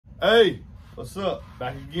Hey, what's up?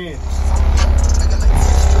 Back again.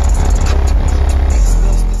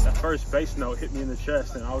 That first bass note hit me in the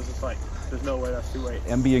chest, and I was just like, there's no way that's 2/8.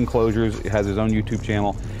 MB Enclosures has his own YouTube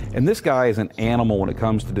channel, and this guy is an animal when it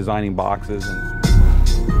comes to designing boxes.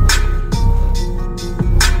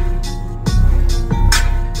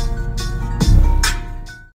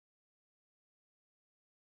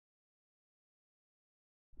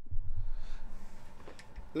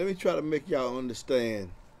 Let me try to make y'all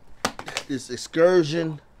understand this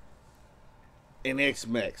excursion and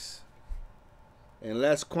XMAX. And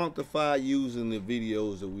let's quantify using the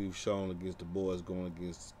videos that we've shown against the boys going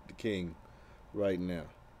against the king right now.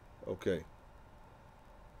 Okay.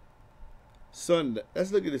 Sunday.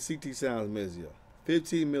 Let's look at the CT Sounds Mezio.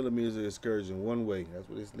 15 millimeters of excursion one way. That's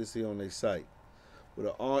what it's listed on their site. With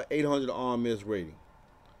an 800 RMS rating.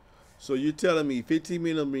 So you're telling me 15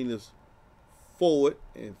 millimeters forward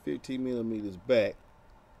and 15 millimeters back.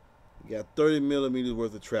 You got 30 millimeters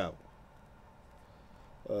worth of travel.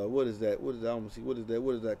 What is that? What is that? I want to see. What is that?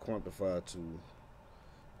 What is that quantified to?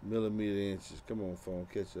 Millimeter inches. Come on, phone,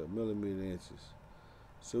 catch up. Millimeter inches.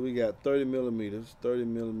 So we got 30 millimeters. 30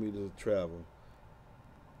 millimeters of travel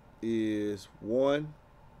is 1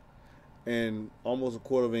 and almost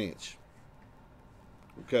 1/4 inch.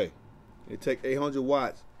 Okay, it takes 800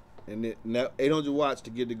 watts, and now 800 watts to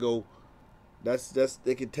get to go. That's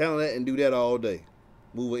they can tell that and do that all day.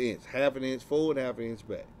 Move an inch, half an inch forward, half an inch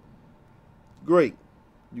back. Great.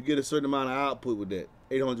 You get a certain amount of output with that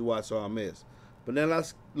 800 watts RMS. But now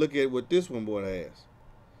let's look at what this one boy has.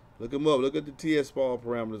 Look them up. Look at the TS spall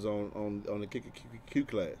parameters on the Kicker Q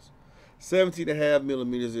class. 17.5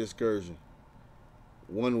 millimeters of excursion,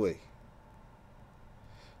 one way.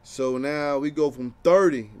 So now we go from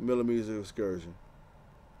 30 millimeters of excursion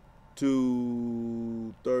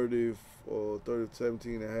to 30 or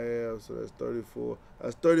 17.5, so that's 34.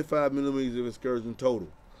 That's 35 millimeters of excursion total.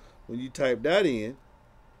 When you type that in,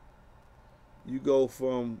 you go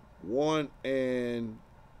from 1 and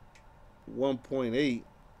 1.8,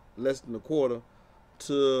 less than 1/4,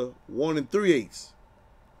 to 1 and 3/8.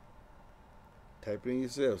 Type it in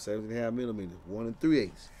yourself, 17.5 millimeters, 1 and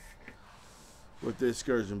 3/8. With the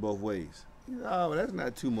excursion both ways. Oh, well, that's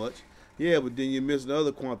not too much. Yeah, but then you miss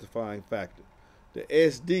another quantifying factor. The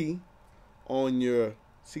SD on your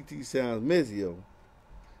CT Sounds Mezio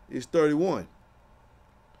is 31.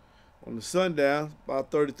 On the Sundown,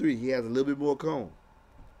 about 33. He has a little bit more cone.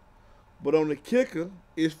 But on the Kicker,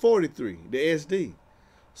 it's 43, the SD.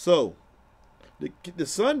 So, the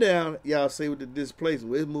Sundown, y'all say with the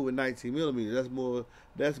displacement, it's moving 19 millimeters.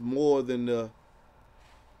 That's more than the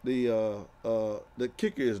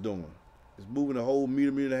Kicker is doing. It's moving a whole meter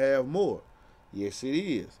and a half more. Yes, it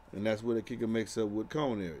is. And that's where the Kicker makes up with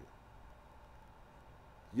cone area.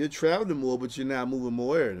 You're traveling more, but you're not moving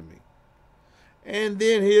more air than me. And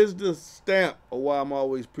then here's the stamp of why I'm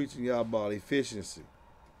always preaching y'all about efficiency.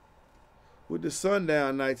 With the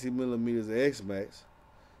Sundown 19 millimeters of XMAX,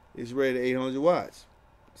 it's rated 800 watts.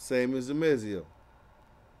 Same as the Mezio.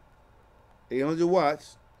 800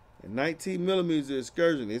 watts and 19 millimeters of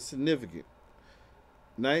excursion. It's significant.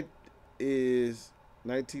 Is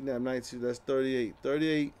 19 times 19, that's 38.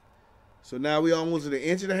 38. So now we almost at 1.5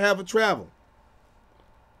 inches of travel.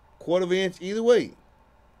 1/4 inch either way.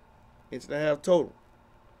 1.5 inches total.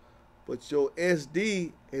 But your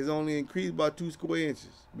SD has only increased by 2 square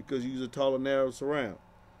inches because you use a taller, narrow surround.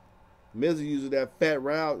 Mezio uses that fat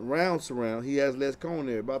round surround. He has less cone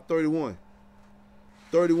area, about 31.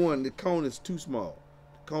 31, the cone is too small.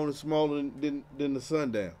 The cone is smaller than the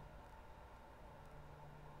Sundown.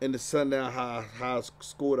 And the Sundown high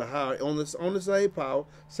scored a higher on the same power,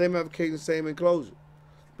 same application, same enclosure.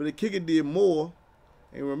 But the Kicker did more.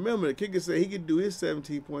 And remember, the Kicker said he could do his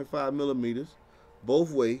 17.5 millimeters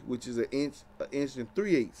both ways, which is 1 inch and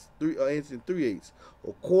 3/8, 1 inch and 3/8,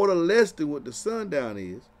 a 1/4 less than what the Sundown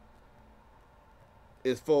is,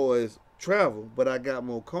 as far as travel. But I got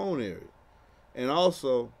more cone area, and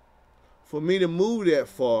also, for me to move that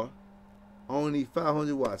far, I only need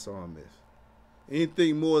 500 watts RMS.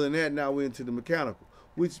 Anything more than that, now we're into the mechanical,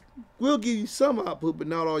 which will give you some output, but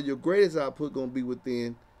not all your greatest output gonna be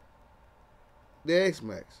within the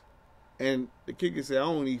XMAX. And the Kicker said I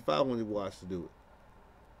only need 500 watts to do it.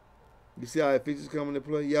 You see how efficiency come into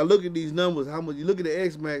play? Y'all look at these numbers, how much you look at the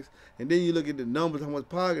XMAX, and then you look at the numbers, how much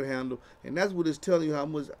power it can handle, and that's what it's telling you how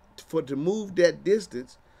much to move that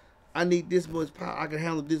distance. I need this much power. I can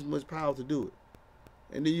handle this much power to do it.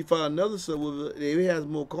 And then you find another subwoofer, if it has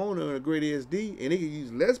more cone and a great SD, and it can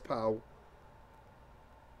use less power,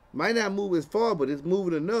 might not move as far, but it's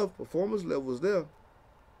moving enough. Performance level is there,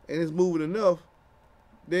 and it's moving enough.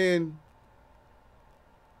 Then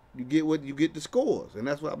you get the scores. And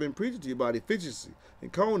that's what I've been preaching to you about efficiency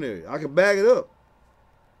and cone area. I can back it up.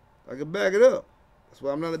 That's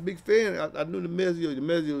why I'm not a big fan. I knew the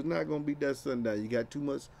Mezzio is not going to beat that sundown. You got too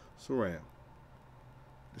much surround.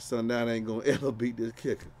 The sundown ain't going to ever beat this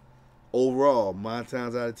kicker. Overall, 9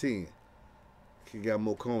 times out of 10, he got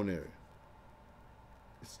more cone area.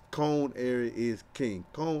 Cone area is king.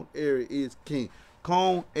 Cone area is king.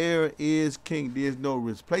 Cone area is king. There's no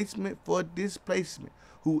replacement for displacement.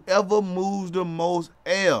 Whoever moves the most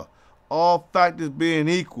air, all factors being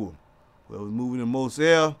equal, whoever's moving the most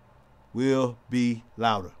air will be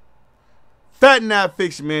louder. Fat Not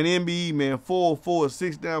Fiction, man. MBE, man.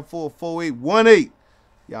 404-694-4818.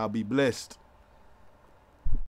 Y'all be blessed.